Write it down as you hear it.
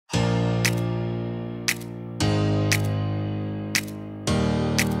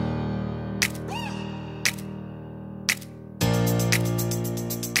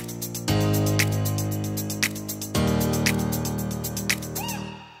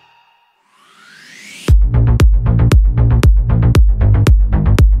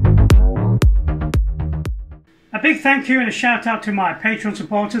thank you and a shout out to my Patreon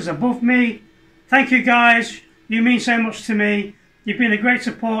supporters above me. Thank you guys, you mean so much to me. You've been a great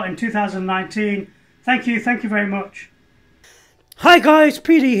support in 2019. Thank you very much. Hi guys,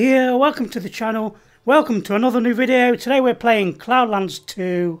 PD here, welcome to the channel. Welcome to another new video. Today we're playing Cloudlands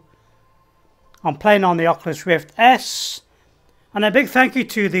 2. I'm playing on the Oculus Rift S. And a big thank you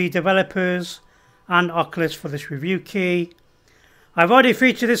to the developers and Oculus for this review key. I've already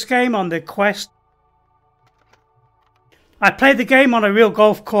featured this game on the Quest. I played the game on a real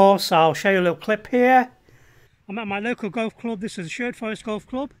golf course. I'll show you a little clip here. I'm at my local golf club. This is the Sherwood Forest Golf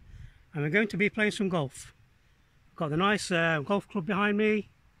Club. And we're going to be playing some golf. Got the nice golf club behind me.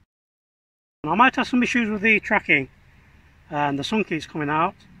 I might have some issues with the tracking. And the sun keeps coming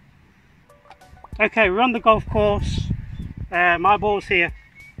out. Okay, we're on the golf course. My ball's here.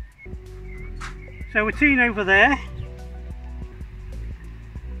 So we're teeing over there.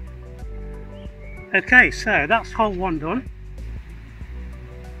 Okay, so that's hole 1 done.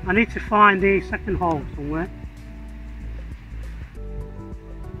 I need to find the second hole somewhere.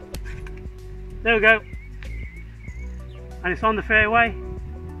 There we go. And it's on the fairway.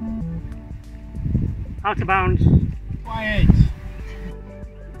 Out of bounds. Quiet.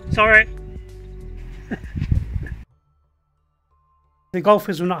 Sorry. The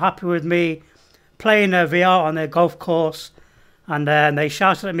golfers were not happy with me playing VR on their golf course. And they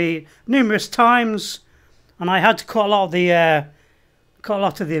shouted at me numerous times, and I had to cut a lot of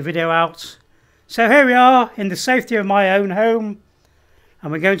the video out. So here we are in the safety of my own home,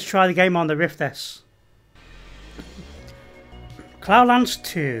 and we're going to try the game on the Rift S. Cloudlands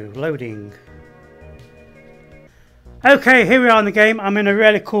 2 loading. Okay, here we are in the game. I'm in a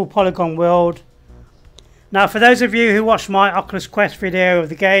really cool polygon world. Now, for those of you who watched my Oculus Quest video of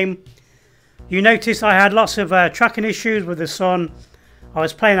the game, you noticed I had lots of tracking issues with the sun. I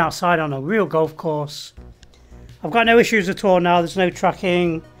was playing outside on a real golf course. I've got no issues at all now. There's no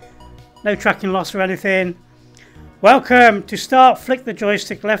tracking loss or anything. Welcome. To start, flick the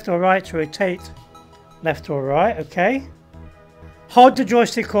joystick left or right to rotate left or right. Okay. Hold the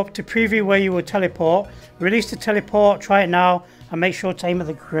joystick up to preview where you will teleport. Release the teleport. Try it now and make sure to aim at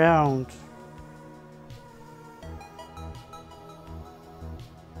the ground.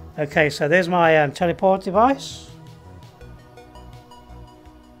 Okay, so there's my teleport device.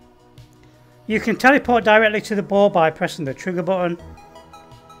 You can teleport directly to the ball by pressing the trigger button.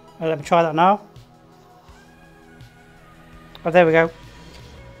 Let me try that now. Oh, there we go.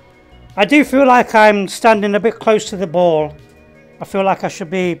 I do feel like I'm standing a bit close to the ball. I feel like I should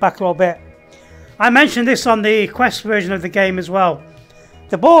be back a little bit. I mentioned this on the Quest version of the game as well.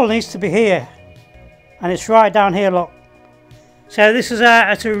 The ball needs to be here. And it's right down here, look. So this is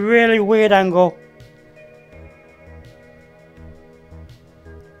at a really weird angle.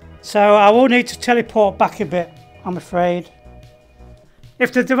 So I will need to teleport back a bit, I'm afraid.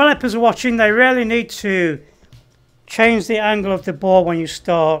 If the developers are watching, they really need to change the angle of the ball when you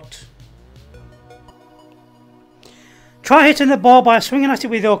start. Try hitting the ball by swinging at it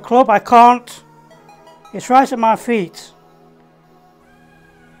with your club. I can't. It's right at my feet.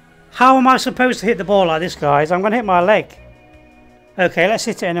 How am I supposed to hit the ball like this, guys? I'm going to hit my leg. Okay, let's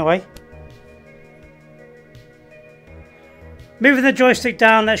hit it anyway. Moving the joystick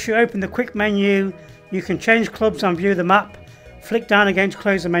down lets you open the quick menu. You can change clubs and view the map. Flick down again to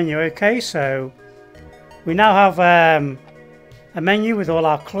close the menu. Okay, so we now have a menu with all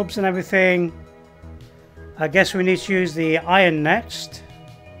our clubs and everything. I guess we need to use the iron next.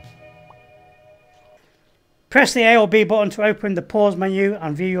 Press the A or B button to open the pause menu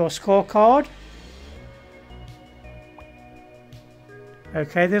and view your scorecard.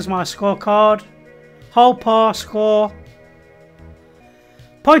 Okay, there's my scorecard. Hole par score.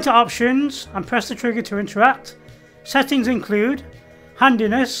 Pointer options and press the trigger to interact. Settings include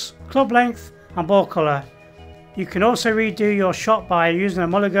handiness, club length and ball colour. You can also redo your shot by using a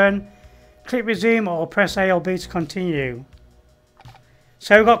mulligan. Click resume or press A or B to continue.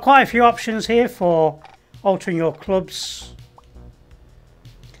 So we've got quite a few options here for altering your clubs.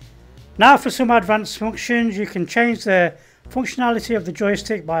 Now for some advanced functions, you can change the functionality of the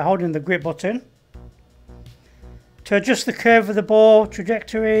joystick by holding the grip button. To adjust the curve of the ball,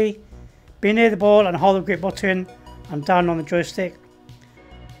 trajectory, be near the ball and hold the grip button and down on the joystick.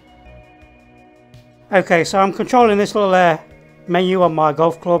 Okay, so I'm controlling this little menu on my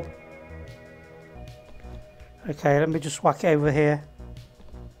golf club. Okay, let me just whack it over here.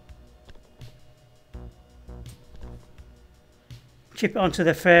 Chip it onto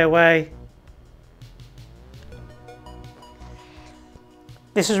the fairway.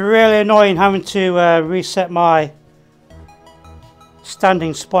 This is really annoying having to reset my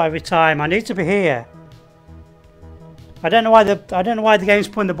standing spot every time. I need to be here. I don't know why the game's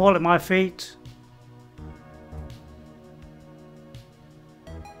putting the ball at my feet.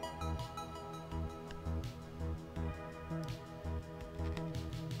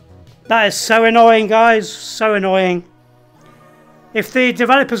 That is so annoying, guys. So annoying. If the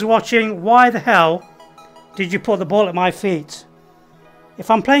developers are watching, why the hell did you put the ball at my feet?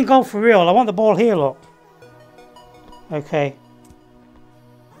 If I'm playing golf for real, I want the ball here, look. Okay.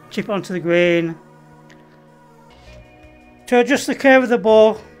 Chip it onto the green. To adjust the curve of the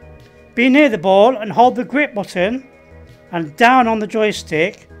ball, be near the ball and hold the grip button and down on the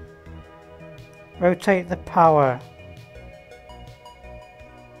joystick. Rotate the power.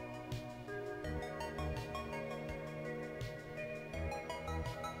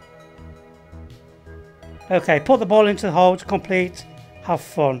 Okay, put the ball into the hole to complete. Have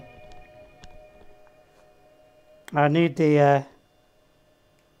fun. I need the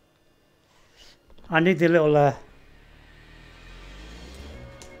little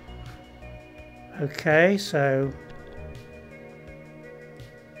okay, so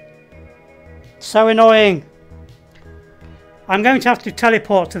annoying. I'm going to have to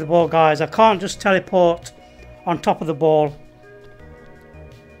teleport to the ball, guys. I can't just teleport on top of the ball.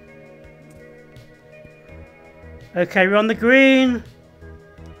 Okay, we're on the green.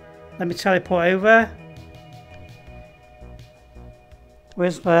 Let me teleport over.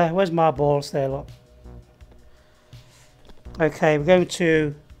 Where's my balls there, look? Okay, we're going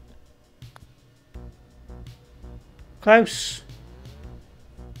to close.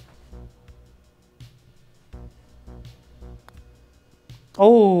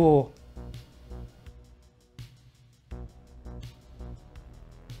 Oh.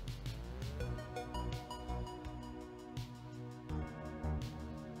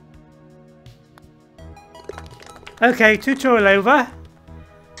 Okay, tutorial over,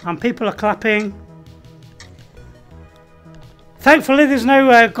 and people are clapping. Thankfully there's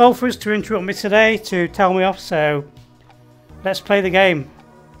no golfers to interrupt me today to tell me off, so let's play the game.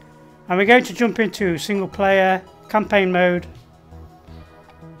 And we're going to jump into single player, campaign mode,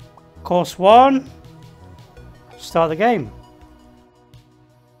 course 1, start the game.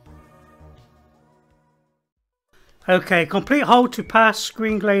 Okay, complete hole to pass,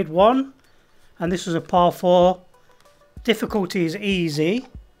 green glade 1, and this is a par 4. Difficulty is easy.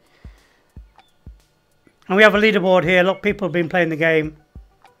 And we have a leaderboard here. Look, people have been playing the game.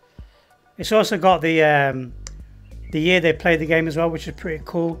 It's also got the year they played the game as well, which is pretty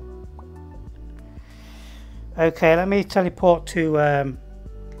cool. Okay, let me teleport to...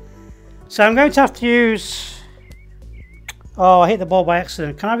 so I'm going to have to use... Oh, I hit the ball by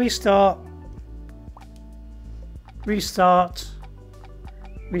accident. Can I restart? Restart.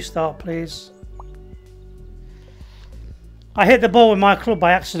 Restart, please. I hit the ball with my club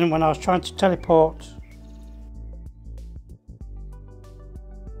by accident when I was trying to teleport.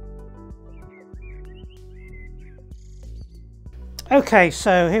 Okay,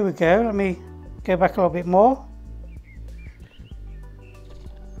 so here we go. Let me go back a little bit more.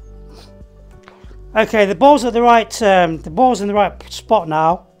 Okay, the ball's at the right. The ball's in the right spot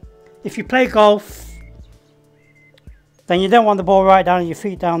now. If you play golf, then you don't want the ball right down at your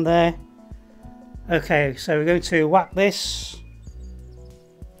feet down there. Okay, so we're going to whack this.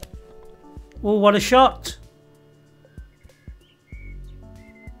 Oh, what a shot!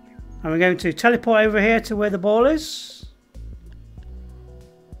 And we're going to teleport over here to where the ball is.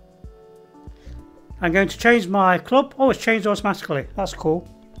 I'm going to change my club. Oh, it's changed automatically. That's cool.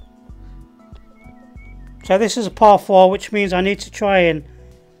 So this is a par 4, which means I need to try and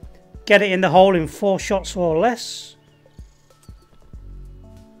get it in the hole in 4 shots or less.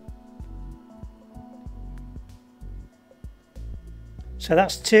 So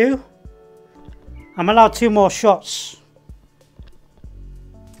that's 2. I'm allowed 2 more shots.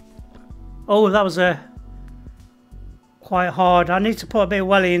 Oh, that was quite hard. I need to put a bit of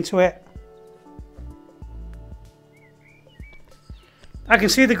welly into it. I can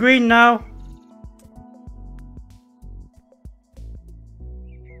see the green now.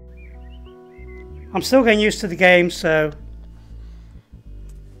 I'm still getting used to the game, so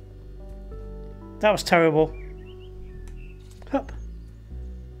that was terrible. Hup.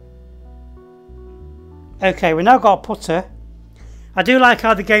 Okay, we now got a putter. I do like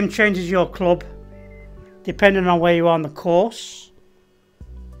how the game changes your club depending on where you are on the course.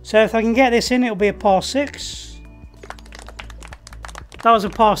 So if I can get this in, it'll be a par 6. That was a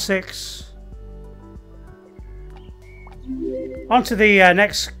par 6. On to the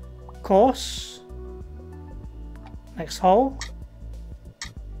next course. Next hole.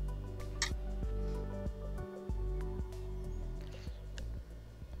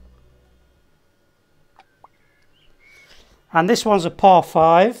 And this one's a par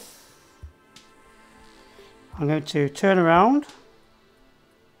 5. I'm going to turn around.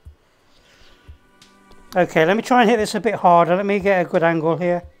 Okay, let me try and hit this a bit harder. Let me get a good angle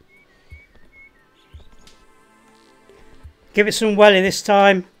here. Give it some welly this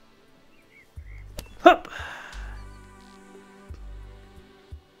time. Hup.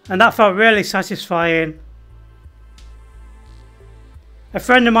 And that felt really satisfying. A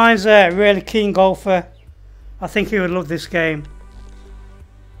friend of mine's a really keen golfer. I think he would love this game.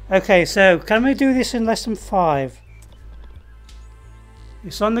 Okay, so can we do this in less than 5?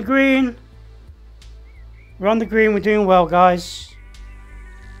 It's on the green. We're on the green, we're doing well, guys.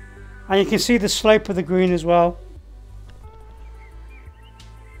 And you can see the slope of the green as well.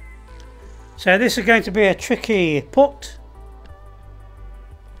 So this is going to be a tricky putt.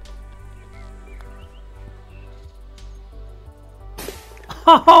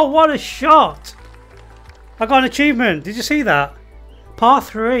 Oh, what a shot! I got an achievement. Did you see that? Par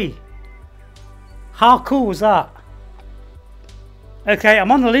 3. How cool was that? Okay,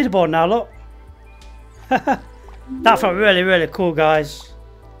 I'm on the leaderboard now, look. That felt really, really cool, guys.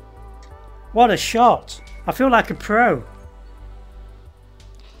 What a shot. I feel like a pro.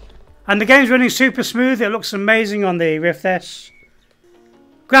 And the game's running super smooth. It looks amazing on the Rift S.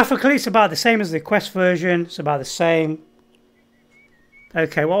 Graphically, it's about the same as the Quest version. It's about the same.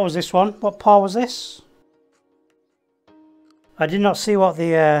 Okay, what was this one? What par was this? I did not see what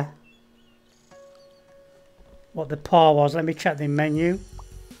the par was. Let me check the menu.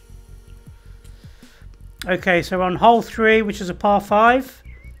 Okay, so we're on hole 3, which is a par 5.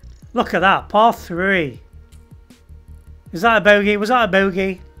 Look at that, par 3. Is that a bogey? Was that a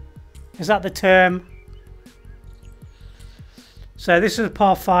bogey? Is that the term? So this is a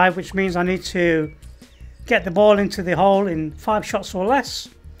par 5, which means I need to get the ball into the hole in 5 shots or less.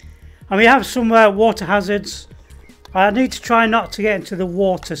 And we have some water hazards. I need to try not to get into the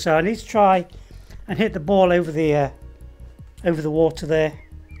water, so I need to try and hit the ball over the water there.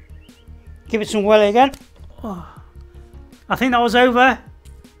 Give it some welly again. Oh, I think that was over.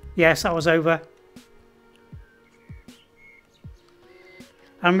 Yes, that was over.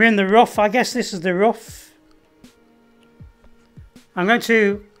 And we're in the rough. I guess this is the rough. I'm going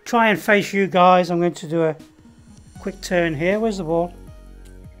to try and face you guys. I'm going to do a quick turn here. Where's the ball?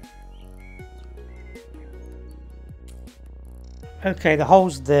 Okay, the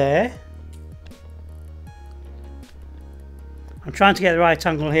hole's there. I'm trying to get the right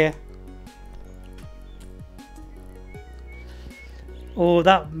angle here. Oh,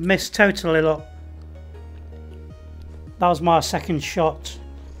 that missed totally, look. That was my second shot.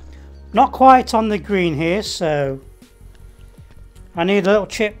 Not quite on the green here, so I need a little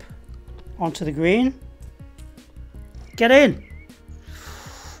chip onto the green. Get in!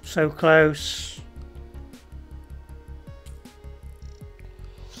 So close.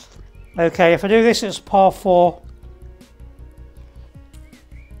 Okay, if I do this, it's par 4.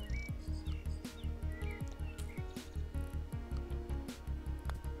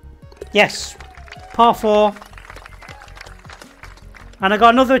 Yes, par 4. And I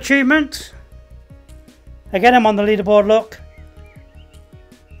got another achievement. Again, I'm on the leaderboard, look.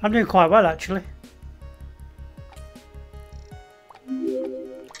 I'm doing quite well, actually.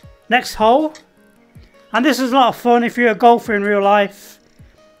 Next hole. And this is a lot of fun if you're a golfer in real life.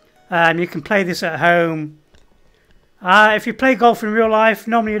 You can play this at home. If you play golf in real life,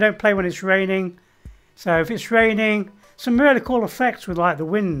 normally you don't play when it's raining. So if it's raining, some really cool effects with like the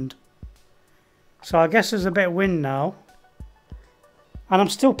wind. So I guess there's a bit of wind now. And I'm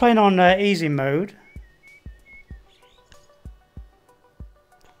still playing on easy mode.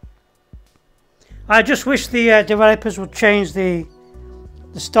 I just wish the developers would change the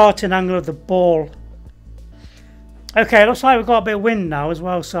starting angle of the ball. Okay, it looks like we've got a bit of wind now as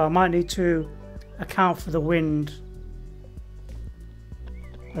well, so I might need to account for the wind.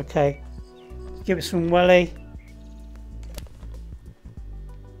 Okay, give it some welly.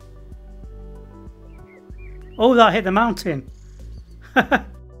 Oh, that hit the mountain.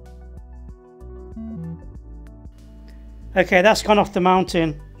 Okay, that's gone off the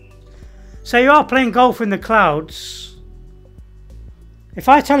mountain. So you are playing golf in the clouds. If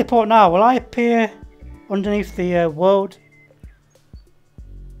I teleport now, will I appear underneath the world?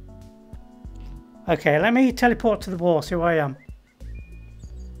 Okay, let me teleport to the ball, see where I am.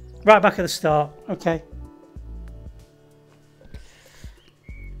 Right back at the start, okay.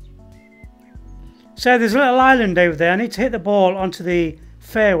 So there's a little island over there. I need to hit the ball onto the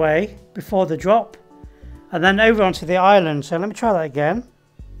fairway before the drop. And then over onto the island. So let me try that again.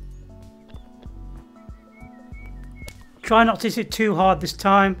 Try not to hit it too hard this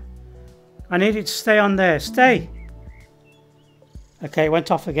time. I need it to stay on there. Stay. Okay, it went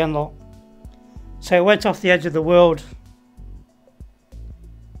off again, look. So it went off the edge of the world.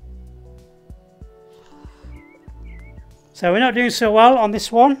 So we're not doing so well on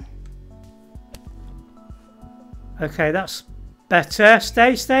this one. Okay, that's better.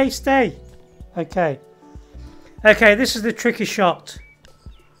 Stay, stay, stay. Okay. Okay, this is the tricky shot.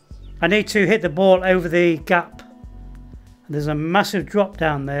 I need to hit the ball over the gap. There's a massive drop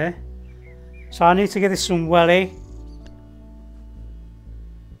down there. So I need to give this some welly.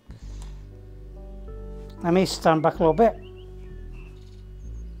 Let me stand back a little bit.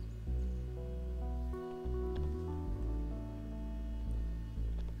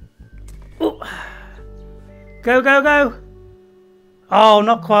 Ooh. Go, go, go. Oh,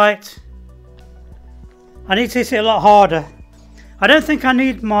 not quite. I need to hit it a lot harder. I don't think I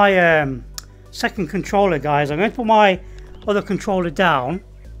need my second controller, guys. I'm going to put my other controller down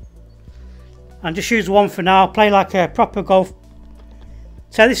and just use one for now. Play like a proper golf.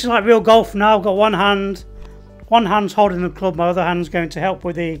 So this is like real golf now. I've got one hand's holding the club, my other hand's going to help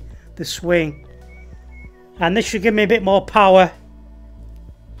with the swing. And this should give me a bit more power.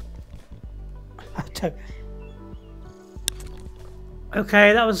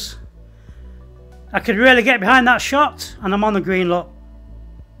 Okay, that was... I could really get behind that shot, and I'm on the green, look.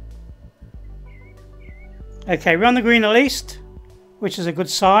 Okay, we're on the green at least, which is a good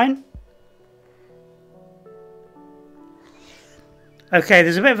sign. Okay,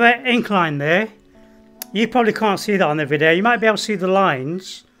 there's a bit of an incline there. You probably can't see that on the video. You might be able to see the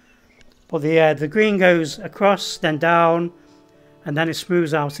lines, but the green goes across, then down, and then it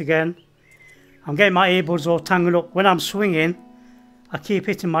smooths out again. I'm getting my earbuds all tangled up. When I'm swinging, I keep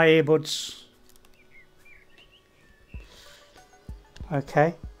hitting my earbuds.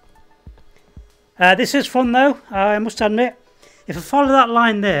 Okay. This is fun though, I must admit. If I follow that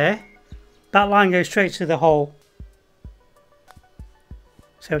line there, that line goes straight to the hole.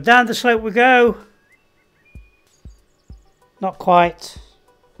 So down the slope we go. Not quite.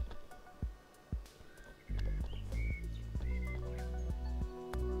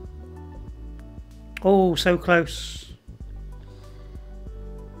 Oh, so close.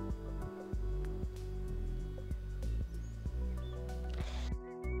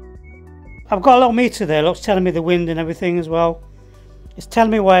 I've got a little meter there, look, it's telling me the wind and everything as well. It's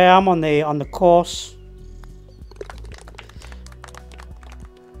telling me where I am on the course.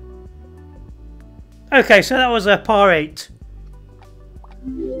 Okay, so that was a par 8.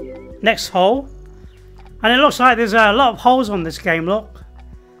 Next hole. And it looks like there's a lot of holes on this game, look.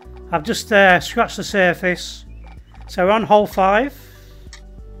 I've just scratched the surface. So we're on hole 5.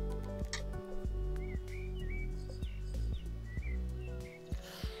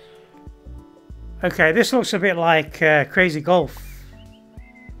 Okay, this looks a bit like Crazy Golf.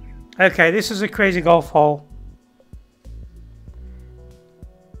 Okay, this is a Crazy Golf hole.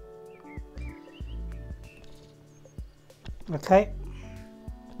 Okay.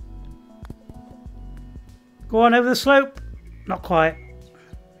 Go on over the slope. Not quite.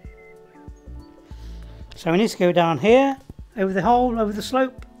 So we need to go down here, over the hole, over the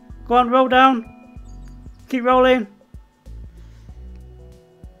slope. Go on, roll down. Keep rolling.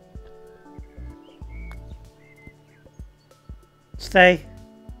 Stay.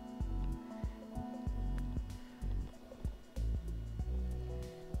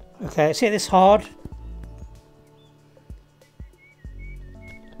 Okay, let's hit this hard.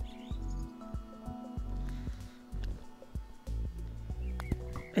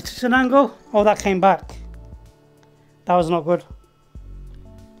 It's an angle. Oh, that came back. That was not good.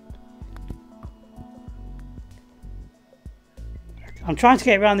 I'm trying to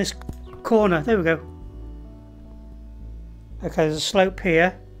get around this corner. There we go. Okay, there's a slope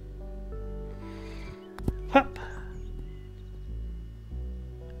here. Hup.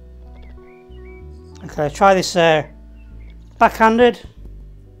 Okay, try this backhanded.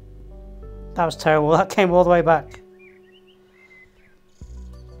 That was terrible. That came all the way back.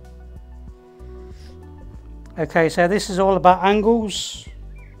 Okay, so this is all about angles.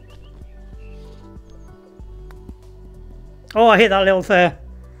 Oh, I hit that little there.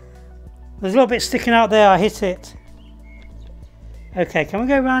 There's a little bit sticking out there. I hit it. Okay, can we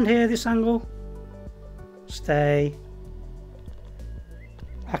go around here, this angle? Stay.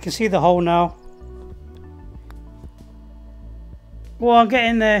 I can see the hole now. Go on, get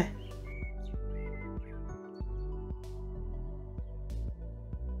in there.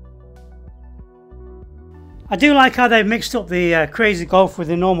 I do like how they've mixed up the Crazy Golf with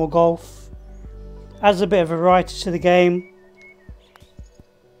the normal golf. Adds a bit of variety to the game.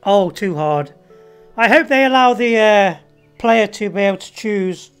 Oh, too hard. I hope they allow the player to be able to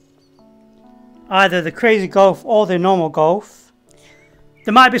choose either the Crazy Golf or the normal golf.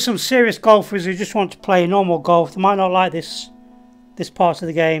 There might be some serious golfers who just want to play normal golf. They might not like this part of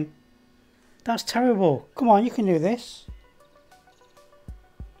the game. That's terrible. Come on, you can do this.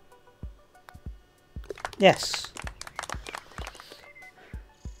 Yes.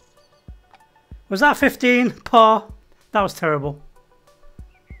 Was that 15? Par? That was terrible.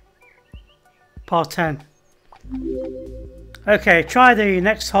 Par 10. Okay, try the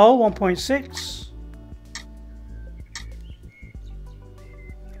next hole, 1.6.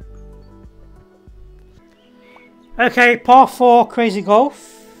 Okay, par 4, crazy golf.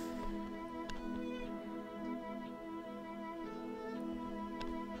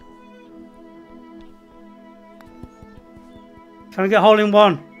 Can we get hole in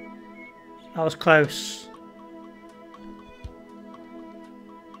one? That was close.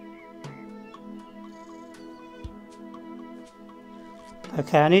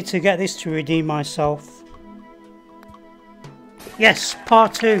 Okay, I need to get this to redeem myself. Yes, par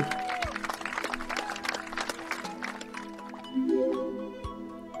 2.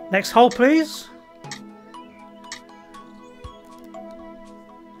 Next hole, please.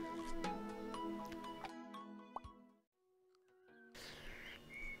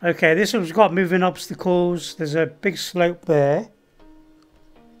 Okay, this one's got moving obstacles. There's a big slope there.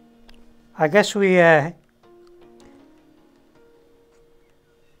 I guess we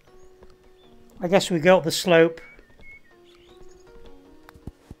go up the slope.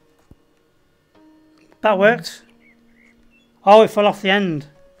 That worked. Oh, it fell off the end.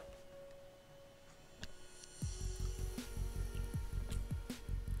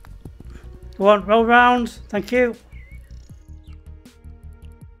 Go on, roll round. Thank you.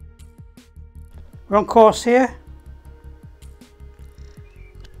 We're on course here.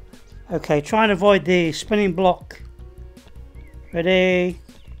 Okay, try and avoid the spinning block. Ready,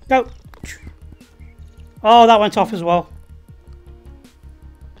 go. Oh, that went off as well.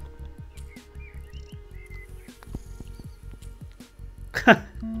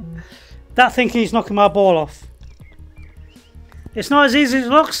 That thing keeps knocking my ball off. It's not as easy as it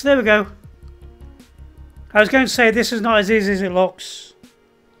looks. There we go. I was going to say this is not as easy as it looks.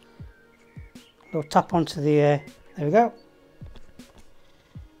 We'll tap onto the there we go.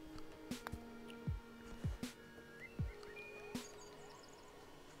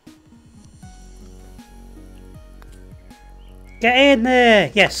 Get in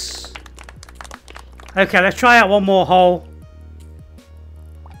there. Yes. Okay, let's try out one more hole.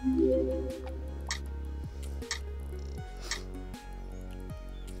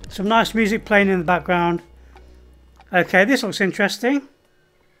 Some nice music playing in the background. Okay, this looks interesting.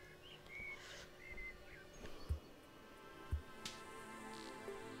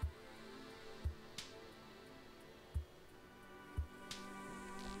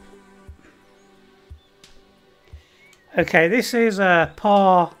 Okay, this is a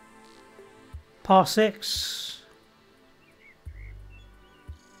par 6.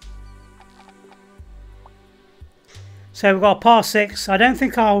 So we've got a par 6. I don't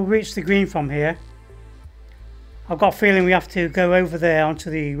think I'll reach the green from here. I've got a feeling we have to go over there onto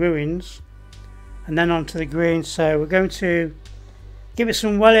the ruins and then onto the green. So we're going to give it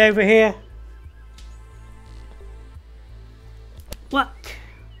some welly over here. Whack.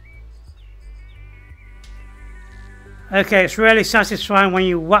 Okay, it's really satisfying when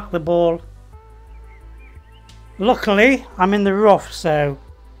you whack the ball. Luckily, I'm in the rough, so...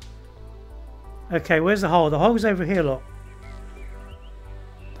 Okay, where's the hole? The hole's over here, look.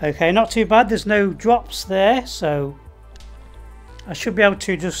 Okay, not too bad. There's no drops there, so... I should be able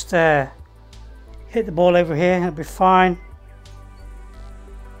to just hit the ball over here. It'll be fine.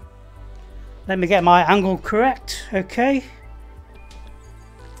 Let me get my angle correct. Okay.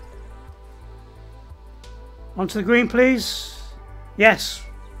 Onto the green, please. Yes,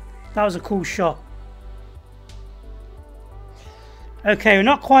 that was a cool shot. Okay, we're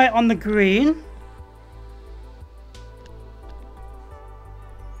not quite on the green.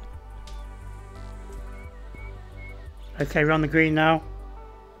 Okay, we're on the green now.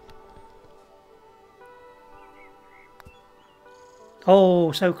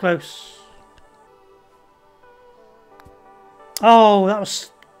 Oh, so close. Oh, that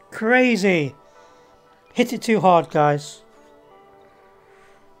was crazy. Hit it too hard, guys.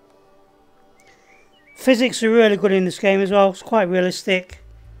 Physics are really good in this game as well. It's quite realistic.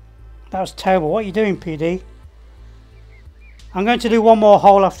 That was terrible. What are you doing, PD? I'm going to do one more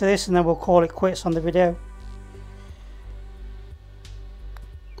hole after this and then we'll call it quits on the video.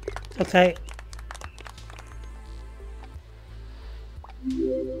 Okay.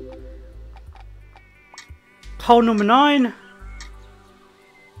 Hole number 9.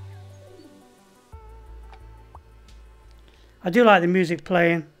 do like the music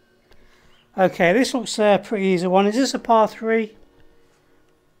playing. Okay, this looks a pretty easy one. Is this a par 3?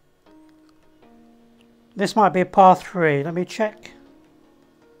 This might be a par 3. Let me check.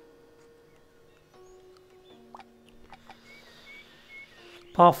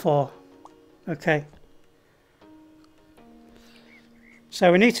 Par 4. Okay.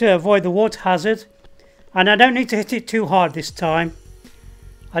 So we need to avoid the water hazard. And I don't need to hit it too hard this time.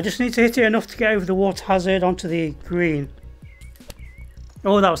 I just need to hit it enough to get over the water hazard onto the green.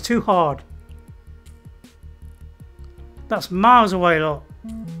 Oh, that was too hard. That's miles away, look.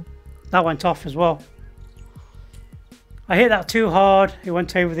 That went off as well. I hit that too hard. It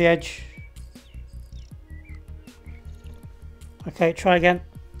went over the edge. Okay, try again.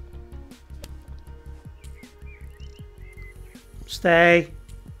 Stay.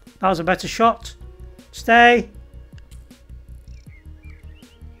 That was a better shot. Stay.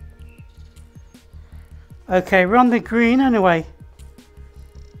 Okay, we're on the green anyway.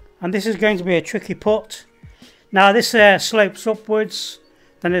 And this is going to be a tricky putt. Now this slopes upwards.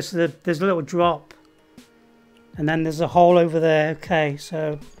 Then there's a little drop. And then there's a hole over there. Okay,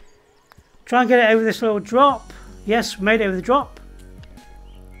 so try and get it over this little drop. Yes, we made it over the drop.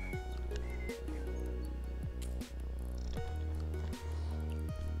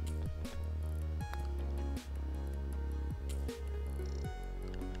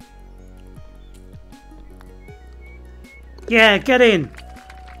 Yeah, get in.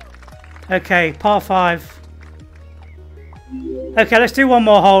 Okay, par 5. Okay, let's do one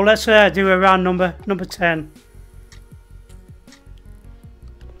more hole. Let's do a round number 10.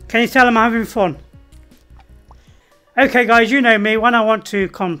 Can you tell I'm having fun? Okay guys, you know me. When I want to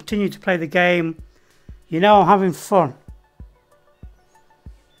continue to play the game, you know I'm having fun.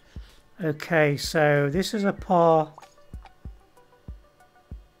 Okay, so this is a par.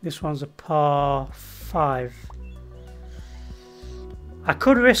 This one's a par 5. I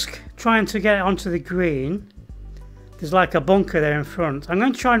could risk trying to get it onto the green. There's like a bunker there in front. I'm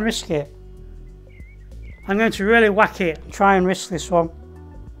going to try and risk it. I'm going to really whack it and try and risk this one.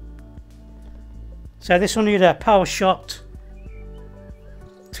 So this will need a power shot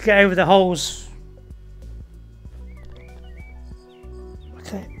to get over the holes.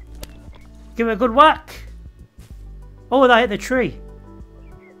 Okay. Give it a good whack. Oh, that hit the tree.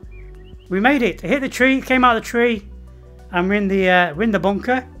 We made it. It hit the tree, it came out of the tree. And we're in the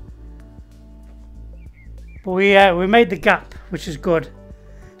bunker. But we made the gap, which is good.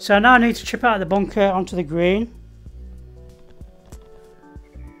 So now I need to chip out of the bunker onto the green.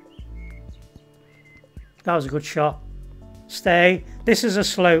 That was a good shot. Stay. This is a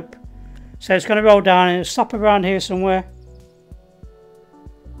slope. So it's going to roll down and it'll stop around here somewhere.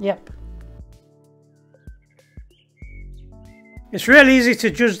 Yep. It's really easy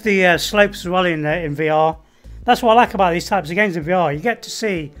to judge the slopes as well in VR. That's what I like about these types of games in VR. You get to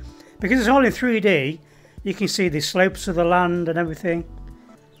see, because it's all in 3D, you can see the slopes of the land and everything.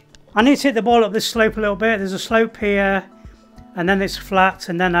 I need to hit the ball up this slope a little bit. There's a slope here, and then it's flat,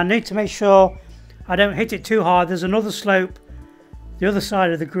 and then I need to make sure I don't hit it too hard. There's another slope the other side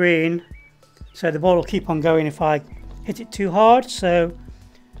of the green, so the ball will keep on going if I hit it too hard. So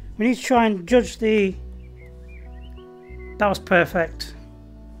we need to try and judge the... That was perfect.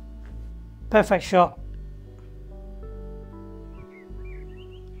 Perfect shot.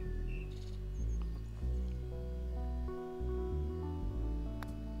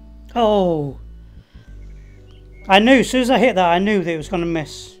 Oh, I knew, as soon as I hit that, I knew that it was going to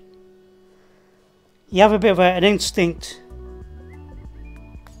miss. You have a bit of an instinct.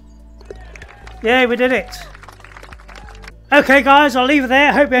 Yeah, we did it. Okay guys, I'll leave it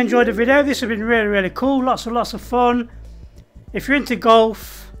there. Hope you enjoyed the video. This has been really cool. Lots of fun. If you're into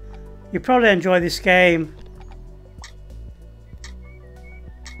golf, you'll probably enjoy this game.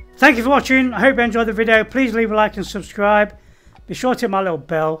 Thank you for watching. I hope you enjoyed the video. Please leave a like and subscribe. Be sure to hit my little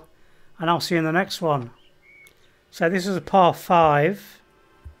bell. And I'll see you in the next one. So this is a par 5.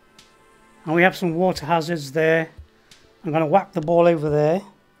 And we have some water hazards there. I'm going to whack the ball over there.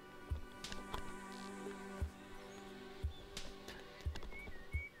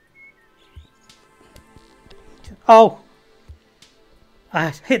 Oh!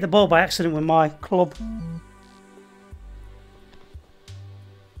 I hit the ball by accident with my club.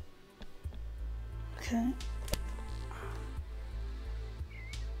 Okay.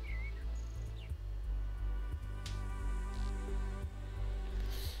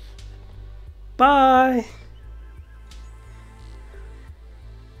 Bye.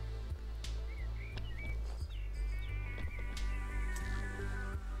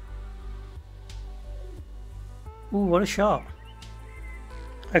 Ooh, what a shot.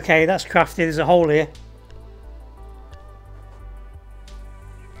 Okay, that's crafty. There's a hole here.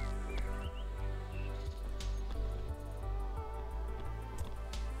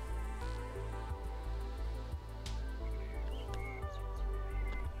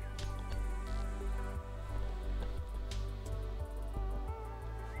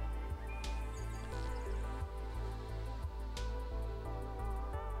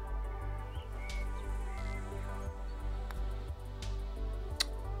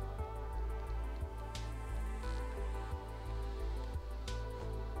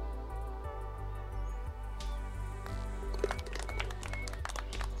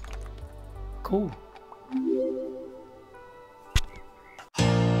 cool.